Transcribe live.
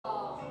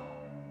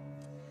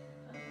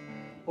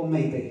Or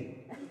maybe.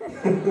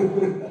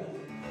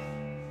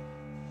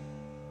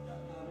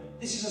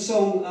 This is a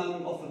song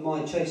off of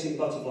my Chasing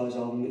Butterflies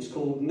album. It's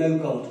called No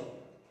God.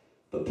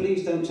 But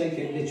please don't take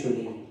it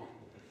literally.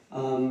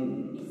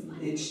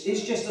 It's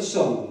just a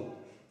song.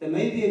 There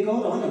may be a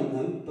God, I don't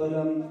know, but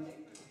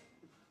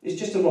it's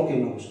just a rock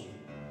and roll song.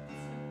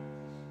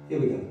 Here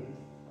we go.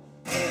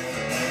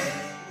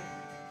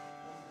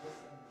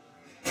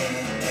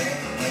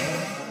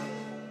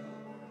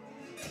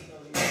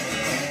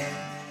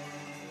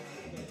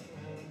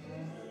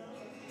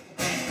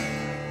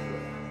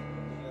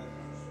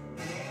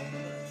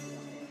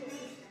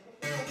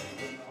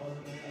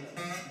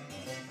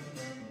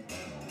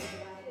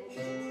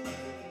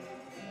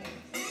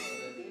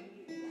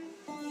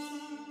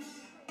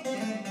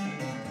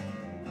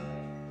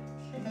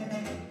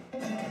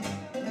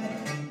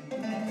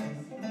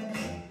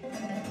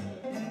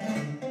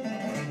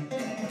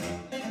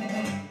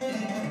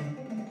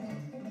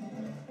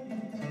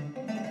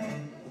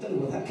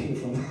 Where that came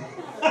from.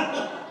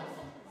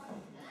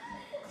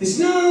 There's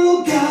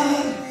no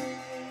God.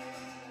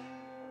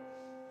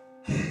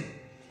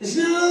 There's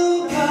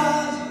no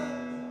God.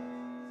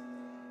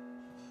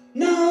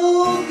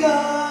 No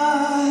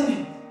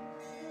God.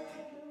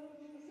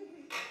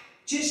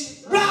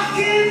 Just rock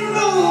and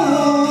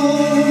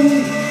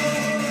roll.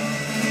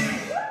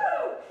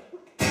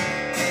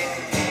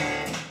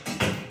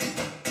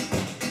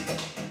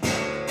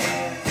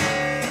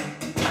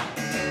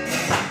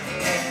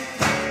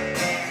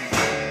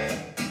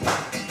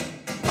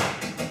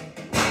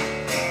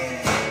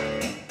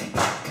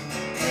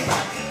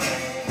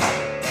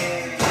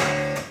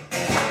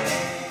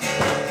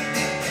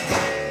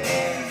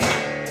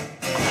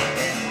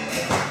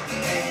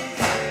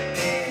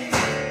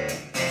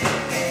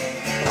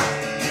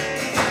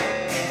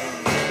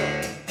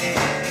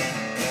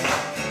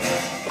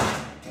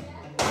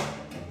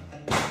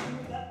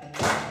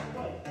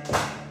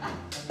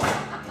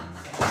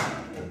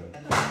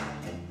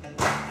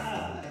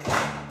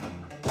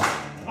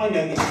 I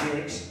know these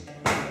lyrics.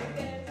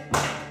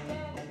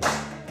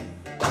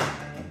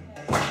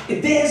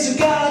 If there's a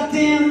God,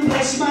 then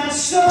bless my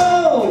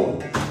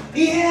soul.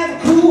 You have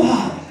a cruel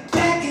heart,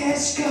 black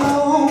as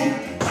gold.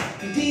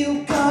 You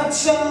deal cards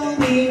so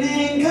mean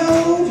and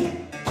cold.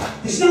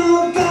 There's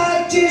no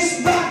God,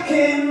 just rock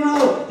and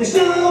roll. There's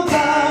no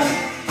God,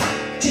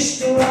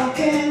 just a rock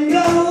and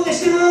roll.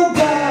 There's no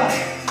God,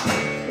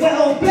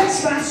 well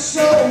bless my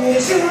soul.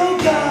 There's no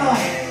God,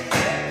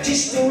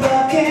 just a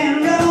rock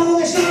and roll.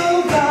 There's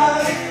no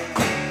God,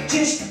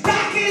 just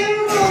rock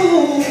and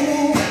roll.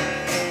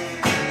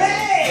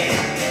 Hey,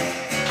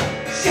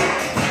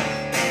 shout,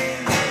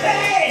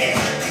 hey,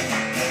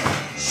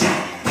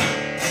 shout,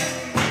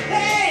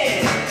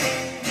 hey,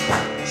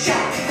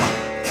 shout,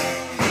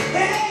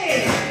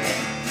 hey.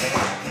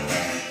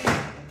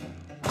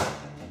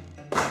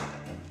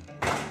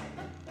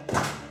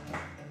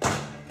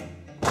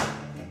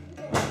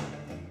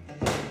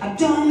 I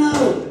don't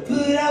know,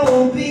 but I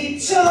won't be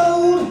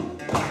told.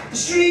 The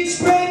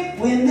streets break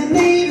when they're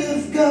made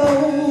of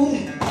gold.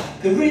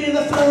 The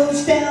river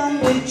flows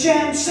down which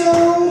I'm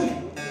sold.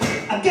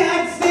 I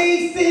got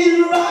faith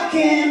in rock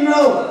and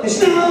roll.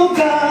 There's no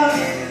God,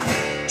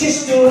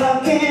 just a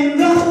rock and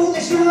roll.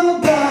 There's no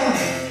God,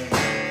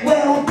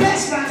 well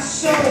bless my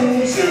soul.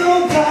 There's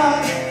no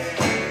God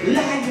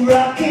like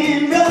rock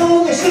and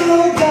roll. There's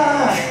no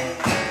God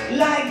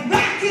like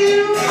rock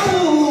and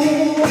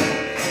roll.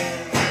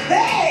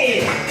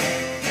 Hey,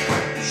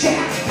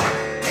 shout.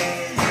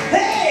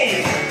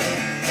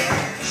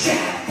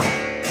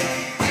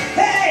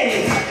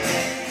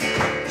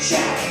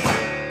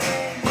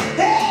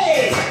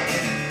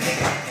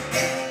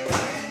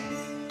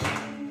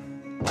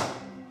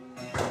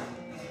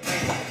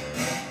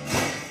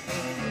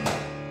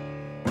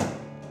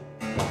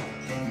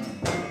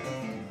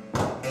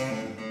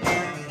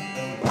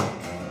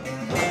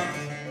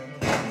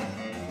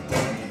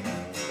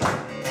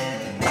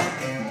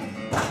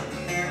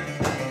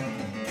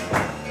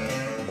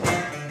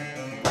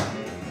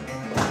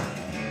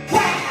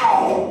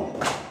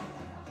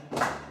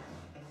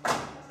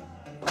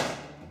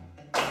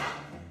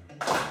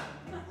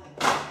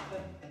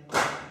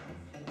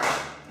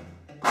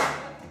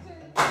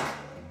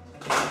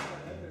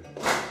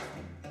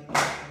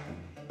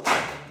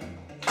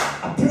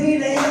 I pray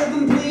to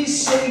heaven,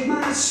 please save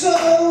my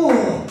soul.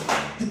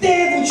 The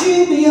devil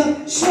chewed me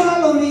up,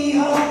 swallowed me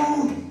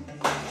whole.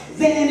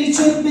 Then he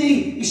took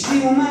me, he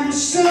stole my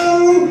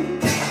soul.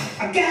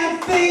 I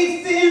got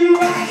faith in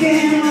rock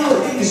and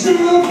roll. There's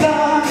no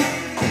God,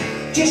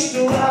 just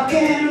a rock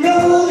and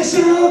roll. There's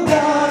no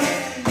God,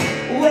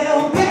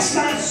 well bless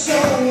my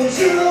soul. There's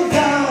no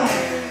God,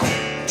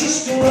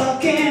 just a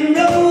rock and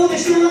roll.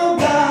 There's no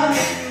God,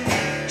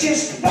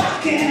 just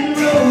rock and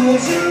roll.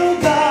 There's no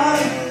God,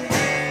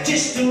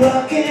 just a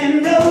rock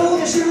and roll.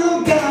 There's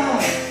no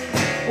God,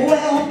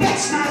 well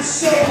bless my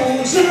soul.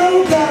 There's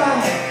no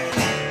God,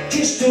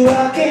 just a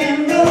rock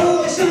and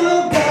roll. There's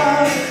no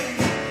God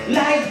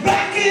like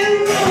rock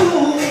and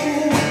roll.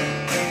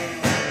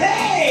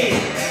 Hey,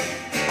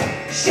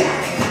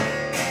 shout,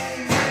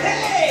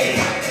 hey.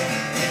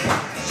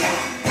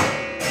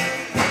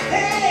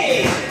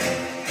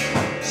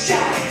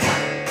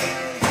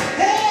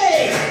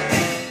 Hey!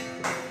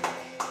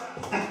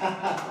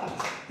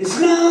 There's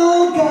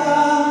no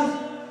God.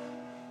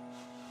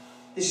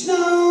 There's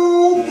no